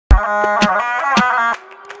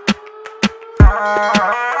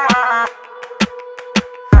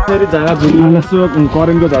फेरि झागा झुल्न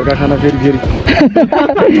करेन्टको झर्का खाना फेरि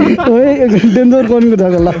डेन्जर करेन्टको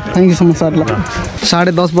झर्का ल thank you so much sir ल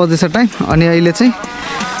 10:30 बजेछ टाइम अनि अहिले चाहिँ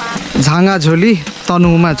झाँगा झोली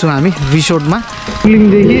तनुमा छु हामी रिसोर्टमा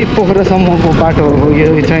पुलिङदेखि पोखरासम्मको बाटो हो यो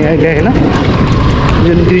चाहिँ अहिले होइन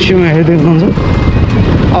जुन दृश्यमा हेर्दै हुनुहुन्छ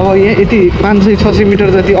अब यहाँ यति 500-600 मिटर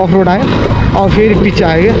जति अफ रोड आयो अब फेरि पछि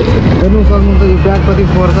आयो क्या हेर्नु सक्नुहुन्छ यो ब्याग कति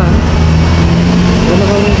पर्छ हेर्नु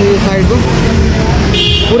सक्नुहुन्छ यो साइडको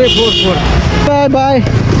पुरै फोर बाई बाई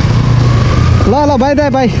ल बाई दाई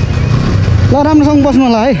बाई ल राम्रोसँग बस्नु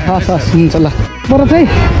होला है हस् हस् हुन्छ ल तर चाहिँ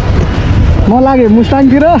म लागेँ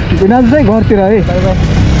मुस्ताङतिर भिनाजु चाहिँ घरतिर है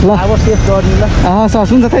ल अब सेफ गर्नु ल हस्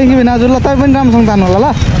हस् हुन्छ थ्याङ्क यू भिनाजु ल तपाईँ पनि राम्रोसँग जानु होला ल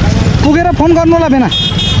पुगेर फोन गर्नु होला भेना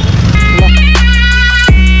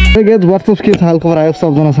ल गेज वाट्सएप के छ हालखबर आयो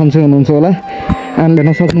सबजना सन्चै हुनुहुन्छ होला एन्ड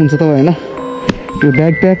हेर्न सक्नुहुन्छ तपाईँ होइन त्यो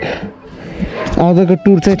ब्याकप्याक आजको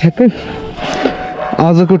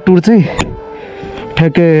टुर चाहिँ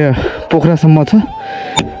ठ्याक्कै पोखरासम्म छ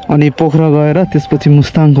अनि पोखरा गएर त्यसपछि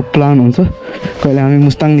मुस्ताङको प्लान हुन्छ कहिले हामी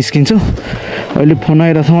मुस्ताङ निस्किन्छौँ अहिले फोन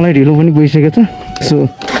आइरहेको छ मलाई ढिलो पनि भइसकेको छ सो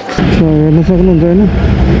हेर्न सक्नुहुन्छ होइन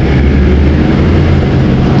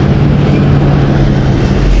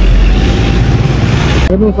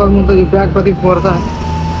हेर्नु सक्नुहुन्छ यो ब्याग कति पर्छ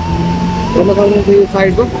हेर्न सक्नुहुन्छ यो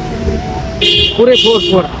साइडको पुरै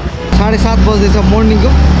फोर 7:30 बज्दैछ मर्निङको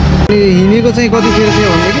अनि हिँडेको चाहिँ कतिखेर थियो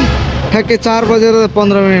भनेदेखि ठ्याक्कै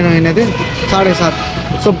 4:15 हिँडेको थिएँ 7:30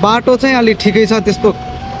 सो बाटो चाहिँ अलिक ठिकै छ त्यस्तो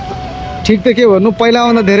ठिक त के भन्नु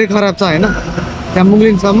पहिलाभन्दा धेरै खराब छ होइन त्यहाँ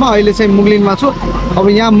मुगलिनसम्म अहिले चाहिँ मुगलिनमा छु अब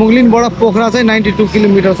यहाँ मुगलिनबाट पोखरा चाहिँ 92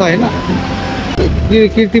 किलोमिटर छ होइन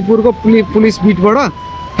किर्तिपुरको पुलिस बिटबाट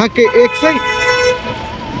ठ्याक्कै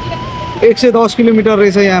 110 किलोमिटर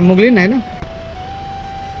रहेछ यहाँ मुगलिन होइन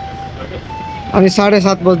अनि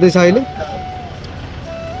 7:30 बज्दैछ अहिले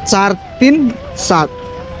 4-3-7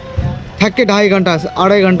 ठ्याक्कै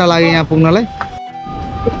 2.5 घन्टा लाग्यो यहाँ पुग्नलाई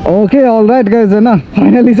ओके अल राइट गाइज होइन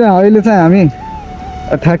फाइनली चाहिँ अहिले चाहिँ हामी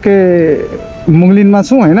ठ्याक्कै मुगलिनमा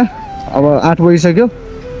छौँ होइन अब 8 बजिसक्यो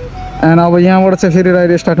एन्ड अब यहाँबाट चाहिँ फेरि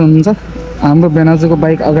राइड स्टार्ट हुनुहुन्छ हाम्रो बेनाजुको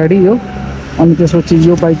बाइक अगाडि हो अनि त्यसपछि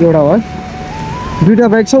यो बाइक एउटा हो दुईवटा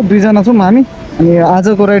बाइक छौँ 2 जना छौँ हामी अनि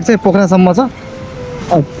आजको राइड चाहिँ पोखरासम्म छ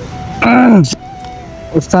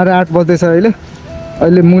 8:30 बज्दैछ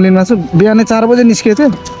अहिले मुगलिनमा छु बिहानै 4 बजे निस्किएको थियो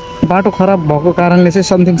बाटो खराब भएको कारणले चाहिँ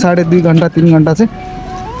समथिङ 2.5 घन्टा 3 घन्टा चाहिँ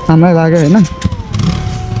हामीलाई लाग्यो होइन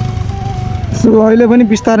सो अहिले पनि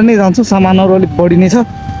बिस्तारै नै जान्छु सामानहरू अलिक बढी नै छ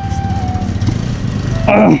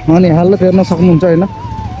अनि हालत हेर्न सक्नुहुन्छ होइन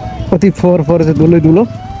कति फोहोर चाहिँ धुलो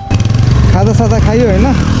खाजा खायो होइन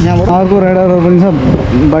यहाँबाट अर्को राइडरहरू पनि छ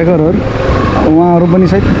बाइकरहरू उहाँहरू पनि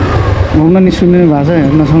सायद घुम्न निस्किने भएको छ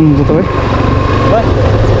हेर्न सक्नुहुन्छ तपाईँ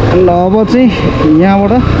ल अब चाहिँ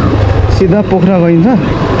यहाँबाट सिधा पोखरा गइन्छ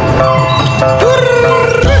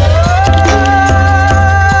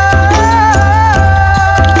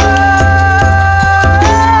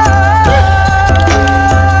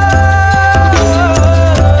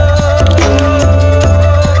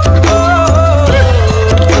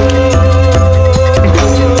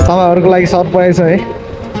तपाईँहरूको लागि सरप्राइज है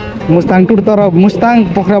मुस्ताङ टुर तर मुस्ताङ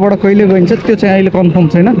पोखराबाट कहिले गइन्छ त्यो चाहिँ अहिले कन्फर्म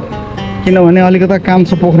छैन किनभने अलिकता काम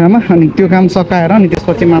छ पोखरामा अनि त्यो काम सकाएर अनि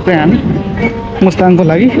त्यसपछि मात्रै हामी मुस्ताङको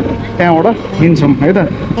लागि त्यहाँबाट हिँड्छौँ है त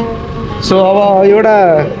सो अब एउटा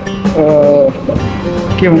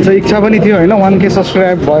के भन्छ इच्छा पनि थियो होइन 1K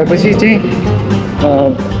सब्सक्राइब भएपछि चाहिँ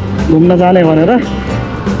घुम्न जाने भनेर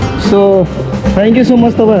so thank you so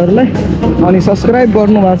much तपाईँहरूलाई अनि सब्सक्राइब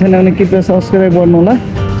गर्नु भएको छैन भने कृपया सब्सक्राइब गर्नु होला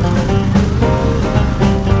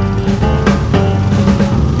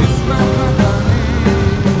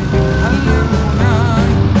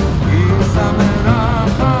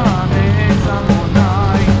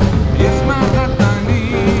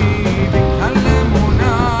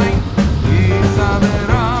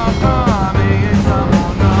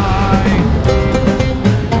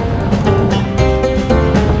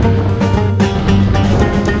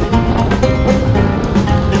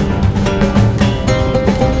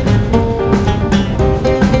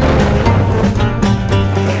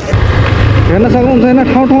हेर्न सक्नुहुन्छ होइन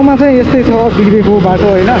ठाउँमा चाहिँ यस्तै छ बिग्रेको बाटो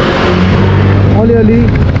होइन अलिअलि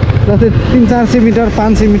जस्तै 300-400 मिटर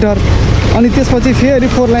 500 मिटर अनि त्यसपछि फेरि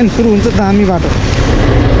 4 लाइन सुरु हुन्छ दामी बाटो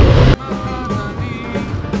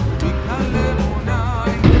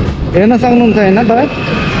हेर्न सक्नुहुन्छ होइन तपाईँ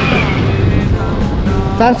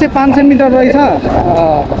 400-500 मिटर रहेछ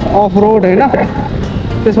अफ रोड होइन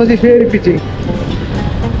त्यसपछि फेरि पछि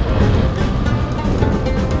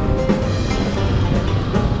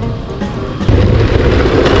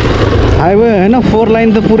हाइवे होइन 4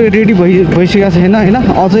 लाइन त पुरै रेडी भइसकेको छैन होइन,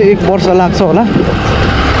 अझै 1 वर्ष लाग्छ होला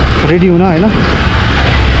रेडी हुन होइन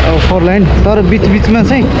 4 लाइन। तर बिचबिचमा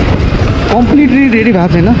चाहिँ कम्प्लिटली रेडी भएको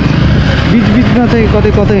छैन, बिचबिचमा चाहिँ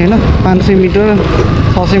कतै कतै होइन 500 मिटर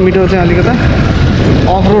 600 मिटर चाहिँ अलिकता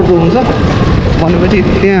अफ रोड हुन्छ भनेपछि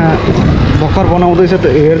त्यहाँ भर्खर बनाउँदैछ त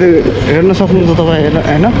हेर्न सक्नुहुन्छ तपाईँ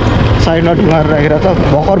होइन, साइडमा ढुङ्गाहरू राखेर त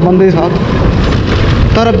भर्खर बन्दैछ,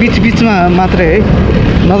 तर बिचबिचमा मात्रै है,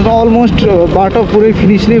 नत्र अलमोस्ट बाटो पुरै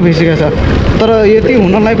फिनिस नै भइसकेको छ। तर यति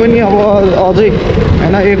हुनलाई पनि अब अझै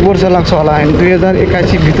होइन 1 वर्ष लाग्छ होला होइन,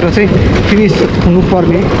 2081 भित्र चाहिँ फिनिस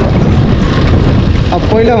हुनुपर्ने। अब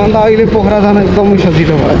पहिलाभन्दा अहिले पोखरा जान एकदमै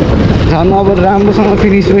सजिलो भयो, झन् अब राम्रोसँग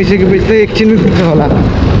फिनिस भइसकेपछि चाहिँ एकछिनमै पुग्छ होला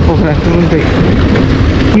पोखरा तुरुन्तै।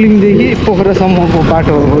 पुलिङदेखि पोखरासम्मको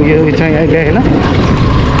बाटो हो यो चाहिँ अहिले होइन,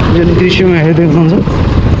 जुन दृश्यमा हेर्दै हुनुहुन्छ।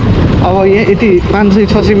 अब यहाँ यति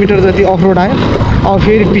 500-600 मिटर जति अफ रोड आयो, अब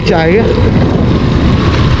फेरि पिच आयो क्या।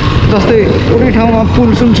 जस्तै कुनै ठाउँमा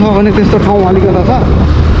पुलसुल छ भने त्यस्तो ठाउँ अलिकता छ,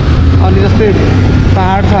 अनि जस्तै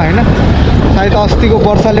पहाड छ होइन, सायद अस्तिको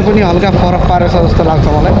वर्षाले पनि हल्का फरक पारेछ जस्तो लाग्छ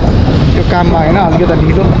मलाई यो काममा होइन, अलिकता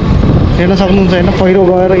ढिलो हेर्न सक्नुहुन्छ होइन। पहिरो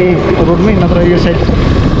गएर यही रोडमै, नत्र यो साइड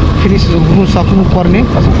फिनिस हुनु सक्नुपर्ने।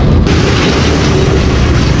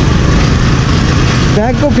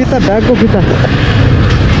 ब्यागको फिता ब्यागको फिता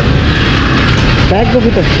ब्यागको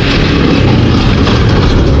फिता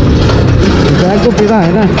ब्यागको फिता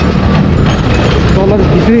होइन, कलर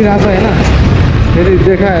भित्रिरहेको छ होइन, फेरि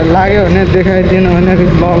लाग्यो भने देखाइदिएन भने लड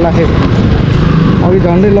लाग्यो। अघि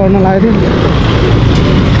झन्डै लड्न लागेको थियो,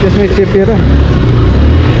 त्यसमै चेपिएर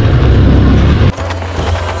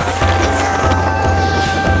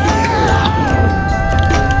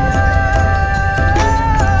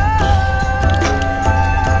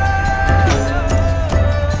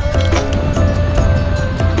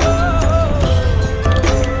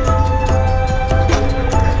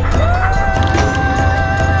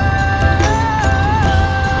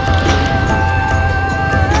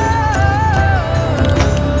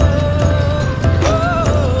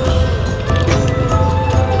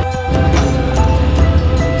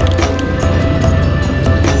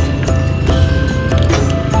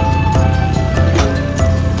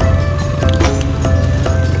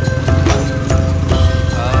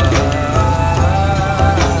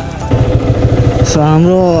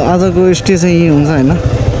हाम्रो आजको स्टे चाहिँ यही हुन्छ होइन।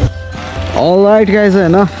 अलराइट गाइज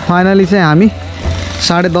होइन, फाइनली चाहिँ हामी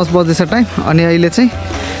 10:30 बजेछ टाइम, अनि अहिले चाहिँ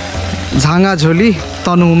झाङ्गाझोली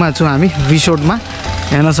तनुहुमा छु हामी, रिसोर्टमा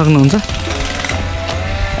हेर्न सक्नुहुन्छ।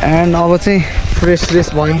 एन्ड अब चाहिँ फ्रेस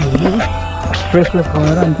भयो, फ्रेस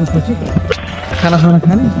भएर अनि त्यसपछि खानासाना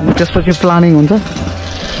खाने, अनि त्यसपछि प्लानिङ हुन्छ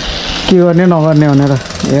के गर्ने नगर्ने भनेर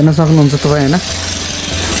हेर्न सक्नुहुन्छ तपाईँ होइन।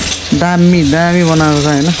 दामी बनाएको छ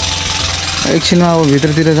होइन। एकछिनमा अब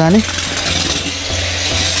भित्रतिर जाने,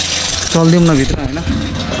 चल्दिउँ न भित्र होइन।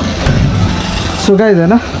 सो गाइज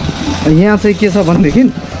होइन, यहाँ चाहिँ के छ भनेदेखि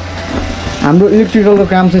हाम्रो इलेक्ट्रिकलको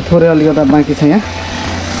काम चाहिँ थोरै अलिकता बाँकी छ यहाँ।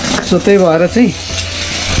 सो त्यही भएर चाहिँ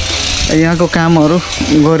यहाँको कामहरू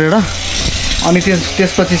गरेर अनि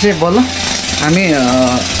त्यसपछि चाहिँ बल्ल हामी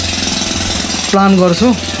प्लान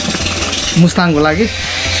गर्छौँ मुस्ताङको लागि।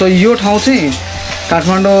 सो यो ठाउँ चाहिँ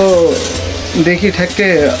काठमाडौँदेखि ठ्याक्कै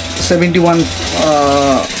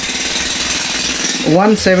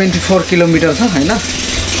 174 किलोमिटर छ होइन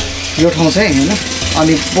यो ठाउँ चाहिँ होइन।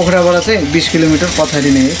 अनि पोखराबाट चाहिँ 20 किलोमिटर पछाडि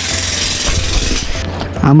नै हो।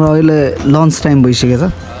 हाम्रो अहिले लन्च टाइम भइसकेको छ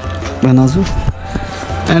भेनाजु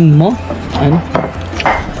एन्ड म होइन।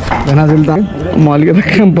 भेनाजुले त म अलिकति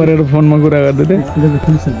काम परेर फोनमा कुरा गर्दै थिएँ।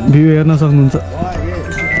 भ्यू हेर्न सक्नुहुन्छ,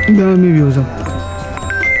 दामी भ्यू छ।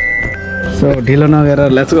 सो ढिलो नगरेर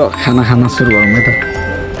लेट्स गो खाना खान सुरु गरौँ है त।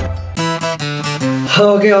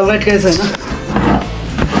 ओके अलराइट गाइस होइन,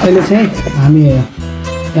 अहिले चाहिँ हामी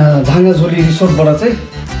यहाँ झाङ्गाझोली रिसोर्टबाट चाहिँ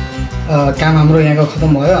काम हाम्रो यहाँको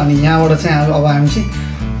खतम भयो। अनि यहाँबाट चाहिँ अब हामी चाहिँ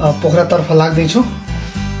पोखरातर्फ लाग्दैछौँ।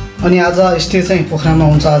 अनि आज स्टे चाहिँ पोखरामा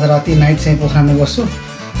हुन्छ, आज राति नाइट चाहिँ पोखरामा बस्छु।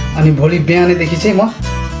 अनि भोलि बिहानैदेखि चाहिँ म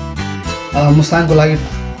मुस्ताङको लागि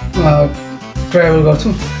ट्राभल गर्छु।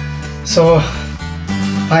 सो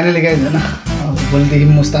फाइनली गाइज होइन, भोलिदेखि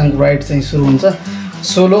मुस्ताङ राइड चाहिँ सुरु हुन्छ।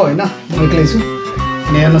 सोलो होइन, म एक्लै छु।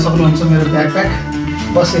 अनि हेर्न सक्नुहुन्छ मेरो ब्याकप्याक,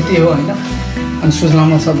 बस यति हो होइन। अनि सुज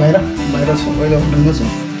लाउन छ बाहिर छु, अहिले होटलमा छु,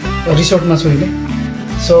 रिसोर्टमा छु अहिले।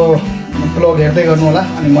 सो ब्लग हेर्दै गर्नु होला,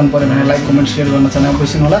 अनि मन पऱ्यो भने लाइक कमेन्ट सेयर गर्न चाहिँ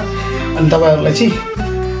नबिर्सिनु होला। अनि तपाईँहरूलाई चाहिँ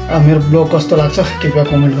मेरो ब्लग कस्तो लाग्छ कृपया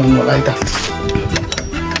कमेन्ट गर्नु होला है त।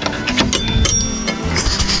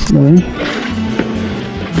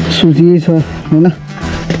 सुज यही छ होइन,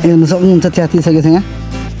 हेर्न सक्नुहुन्छ च्यातिसकेको छ यहाँ।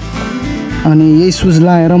 अनि यही सुज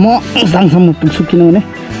लाएर म मुस्ताङसम्म पुग्छु, किनभने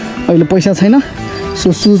अहिले पैसा छैन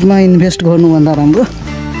सो सुजमा इन्भेस्ट गर्नुभन्दा राम्रो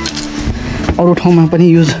अरू ठाउँमा पनि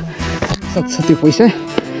युज सक्छ त्यो पैसा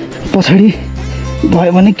पछाडि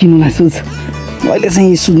भयो भने किन्नुलाई सुज अहिले चाहिँ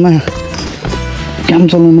यी सुजमा काम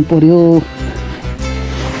चलाउनु पर्यो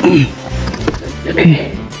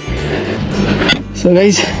सो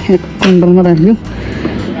गाइज एक कन्टरमा राख्यो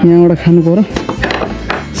यहाँबाट खानु पर्यो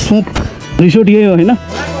सोप रिसोर्ट यही हो होइन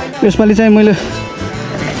यसपालि चाहिँ मैले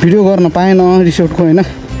भिडियो गर्न पाएन रिसोर्टको होइन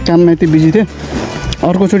काममा यति बिजी थिएँ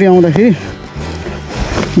अर्कोचोटि आउँदाखेरि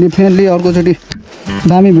डेफिनेटली अर्कोचोटि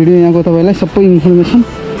दामी भिडियो यहाँको तपाईँलाई सबै इन्फर्मेसन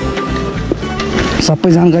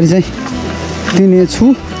सबै जानकारी चाहिँ दिनेछु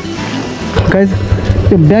गाइज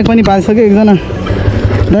त्यो ब्याग पनि पालिसक्यो एकजना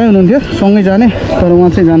दाइ हुनुहुन्थ्यो सँगै जाने तर उहाँ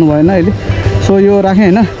चाहिँ जानु भएन अहिले सो यो राखेँ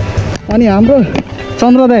होइन अनि हाम्रो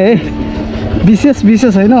चन्द्र दाइ है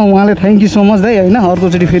विशेष होइन उहाँले थ्याङ्क यू सो मच दाइ होइन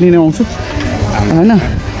अर्कोचोटि फेरि नै आउँछु होइन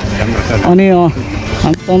अनि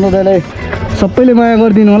चन्द्र दाइलाई सबैले माया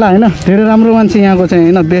गरिदिनु होला होइन धेरै राम्रो मान्छे यहाँको चाहिँ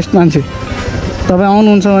होइन बेस्ट मान्छे तपाईँ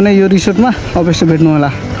आउनुहुन्छ भने यो रिसोर्टमा अवश्य भेट्नु होला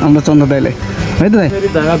हाम्रो चन्द्र दाइलाई है त दाइ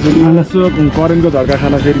करेन्टको झर्का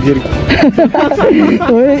खाना फेरि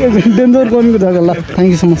डेन्जर करेन्टको झर्का ल thank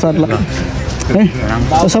you so much sir ल है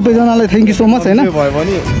सबैजनालाई थ्याङ्क यू सो मच होइन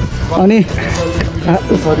अनि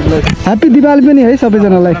ह्याप्पी दिवाली पनि है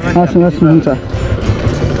सबैजनालाई हस् हस् हुन्छ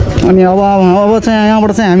अनि अब चाहिँ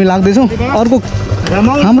यहाँबाट चाहिँ हामी लाग्दैछौँ अर्को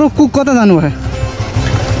हाम्रो कुक कता जानुभयो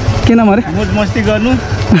के नाम अरे मस्ती गर्नु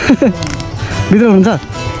भित्र हुन्छ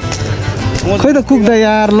खोइ त कुक दा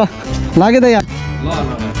यार ल लाग्यो त यार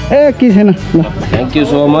ए के छैन ल थ्याङ्क यू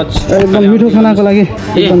सो मच एकदम मिठो खानाको लागि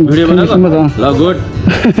एकदम ल गुड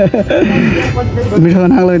मिठो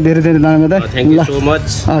खानाको लागि धेरै धेरै धन्यवाद थ्याङ्क यू सो मच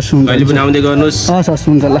हस् हुन्छ कहिले पनि आउँदै गर्नुहोस् हस् हस्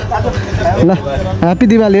हुन्छ ल ल ह्याप्पी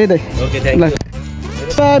दिवाली है दाइ okay thank you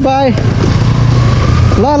by by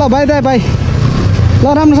ल ल बाई दाइ बाई ल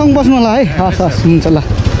राम्रोसँग बस्नु होला है हस् हस् हुन्छ ल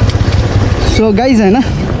सो गाइज होइन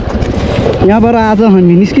यहाँबाट आज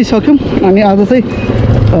हामी निस्किसक्यौँ अनि आज चाहिँ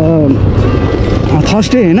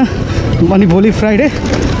थर्सडे होइन अनि भोलि फ्राइडे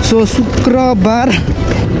सो शुक्रबारदेखि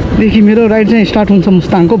मेरो राइड चाहिँ स्टार्ट हुन्छ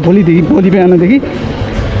मुस्ताङको भोलि बिहानदेखि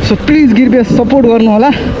सो प्लिज कृपया सपोर्ट गर्नु होला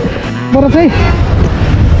तर चाहिँ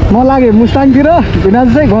म लागेँ मुस्ताङतिर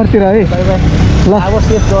भिनाजु चाहिँ घरतिर है ल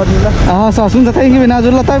हस् हस् हुन्छ थ्याङ्क यू भिनाजु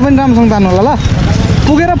ल तपाईँ पनि राम्रोसँग जानु होला ल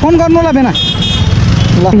पुगेर फोन गर्नु होला भेना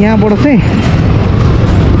ल यहाँबाट चाहिँ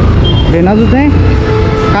भेनाजु चाहिँ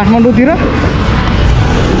काठमाडौँतिर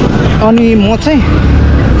अनि म चाहिँ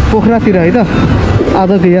पोखरातिर है त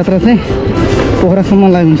आजको यात्रा चाहिँ पोखरासम्म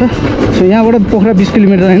लाग्छ हुन्छ सो यहाँबाट पोखरा 20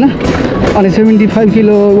 किलोमिटर होइन अनि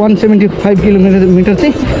 175 किलोमिटर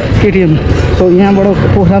चाहिँ केटिएम सो यहाँबाट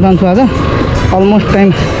पोखरा जान्छु आज अलमोस्ट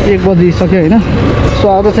टाइम 1 बजिसक्यो होइन सो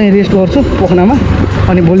आज चाहिँ रेस्ट गर्छु पोखरामा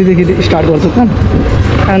अनि भोलिदेखि स्टार्ट गर्छु काम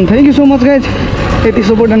and thank you so much guys यति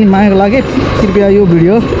सपोर्ट अनि मायाको लागि कृपया यो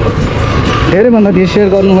भिडियो धेरैभन्दा धेरै सेयर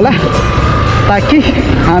गर्नु होला ताकि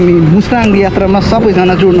हामी मुस्ताङ यात्रामा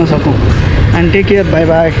सबैजना जोड्न सकौँ and take care by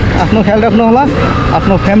by आफ्नो ख्याल राख्नु होला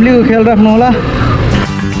आफ्नो फ्यामिलीको ख्याल राख्नु होला